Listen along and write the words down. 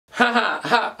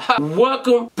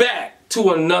Welcome back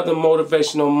to another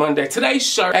Motivational Monday. Today's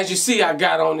shirt, as you see, I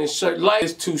got on this shirt. Life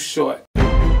is too short.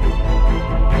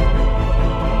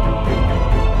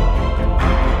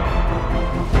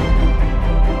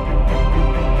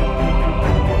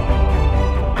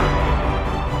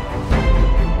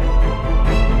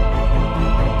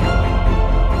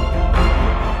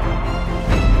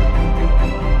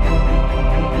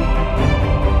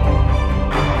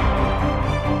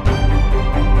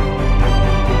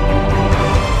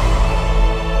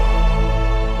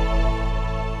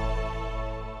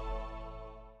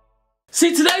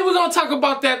 See, today we're going to talk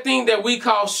about that thing that we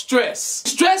call stress.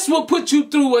 Stress will put you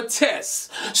through a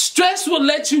test. Stress will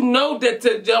let you know that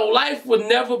your life will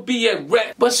never be a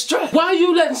wreck. But stress, why are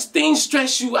you letting things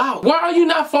stress you out? Why are you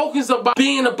not focused about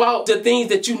being about the things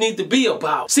that you need to be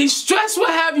about? See, stress will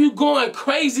have you going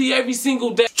crazy every single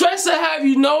day. Stress will have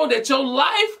you know that your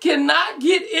life cannot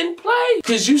get in play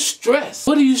because you stress.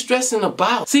 What are you stressing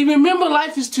about? See, remember,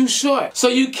 life is too short. So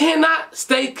you cannot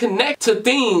stay connected to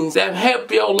things that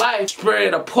help your life spread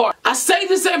apart. I say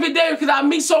this every day because I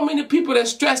meet so many people that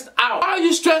stressed out. Why are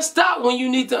you stressed out when you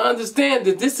need to understand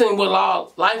that this ain't what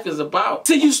all life is about?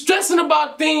 See, you stressing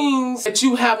about things that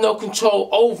you have no control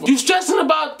over. You stressing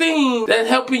about things that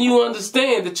helping you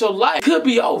understand that your life could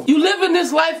be over. You live in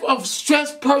this life of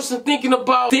stressed person thinking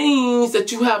about things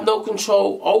that you have no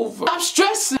control over. Stop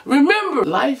stressing. Remember,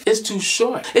 life is too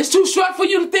short. It's too short for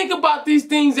you to think about these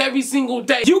things every single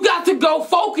day. You got to go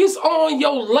focus on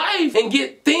your life and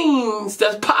get things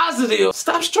that's positive.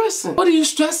 Stop stressing. What are you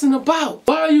stressing about?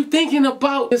 Why are you thinking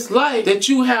about this life that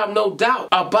you have no doubt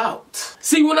about?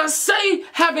 See, when I say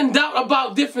having doubt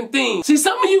about different things, see,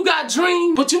 some of you got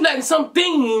dreams, but you letting some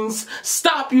things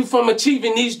stop you from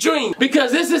achieving these dreams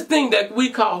because this is thing that we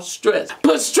call stress.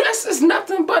 But stress is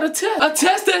nothing but a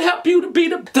test that help you to be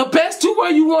the best to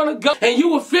where you want to go, and you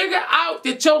will figure out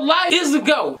that your life is a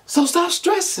goal. So stop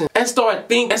stressing and start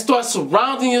thinking and start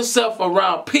surrounding yourself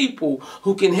around people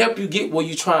who can help you get where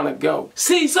you're trying to go.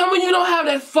 See, some of you don't have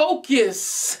that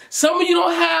focus. Some of you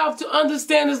don't have to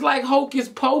understand it's like hocus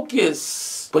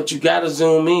pocus. But you gotta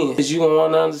zoom in because you don't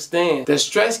want to understand that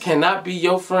stress cannot be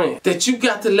your friend. That you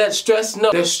got to let stress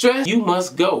know that stress, you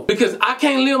must go. Because I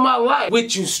can't live my life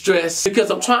with you, stress, because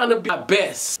I'm trying to be my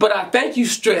best. But I thank you,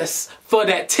 stress, for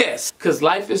that test. Because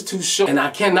life is too short and I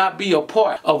cannot be a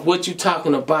part of what you're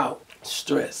talking about.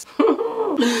 Stress.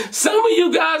 Some of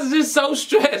you guys are just so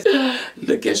stressed.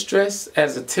 Look at stress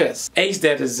as a test. Ace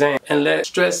that exam and let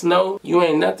stress know you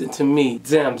ain't nothing to me.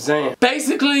 Zam.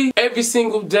 Basically, every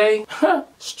single day,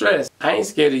 stress. I ain't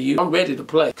scared of you. I'm ready to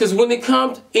play. Because when it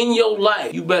comes in your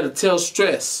life, you better tell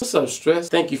stress. What's up, stress?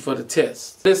 Thank you for the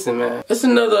test. Listen, man. It's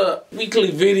another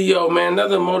weekly video, man.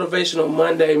 Another Motivational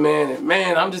Monday, man. And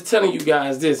man, I'm just telling you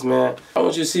guys this, man. I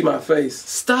want you to see my face.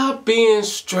 Stop being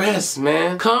stressed,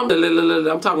 man.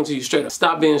 I'm talking to you straight up.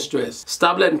 Stop being stressed.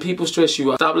 Stop letting people stress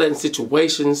you out. Stop letting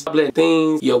situations, stop letting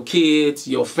things, your kids,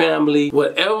 your family,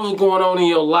 whatever's going on in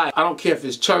your life. I don't care if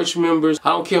it's church members. I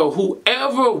don't care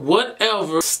whoever,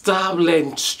 whatever. Stop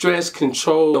letting stress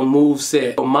control your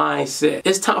moveset, your mindset.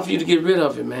 It's time for you to get rid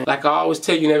of it, man. Like I always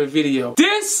tell you in every video.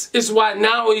 This is why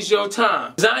now is your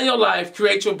time. Design your life,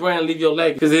 create your brand, leave your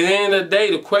legacy. Because at the end of the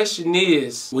day, the question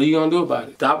is, what are you going to do about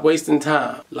it? Stop wasting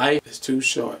time. Life is too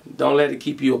short. Don't let it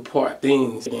keep you apart.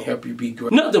 Things that can help you be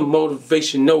great. Another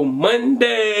Motivational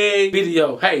Monday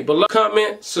video. Hey, below,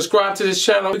 comment, subscribe to this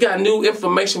channel. We got new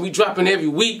information we dropping every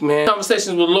week, man.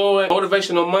 Conversations with Lloyd,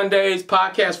 Motivational Mondays,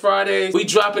 Podcast Fridays. We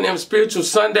dropping them Spiritual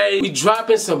Sundays. We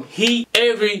dropping some heat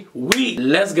every week.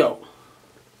 Let's go.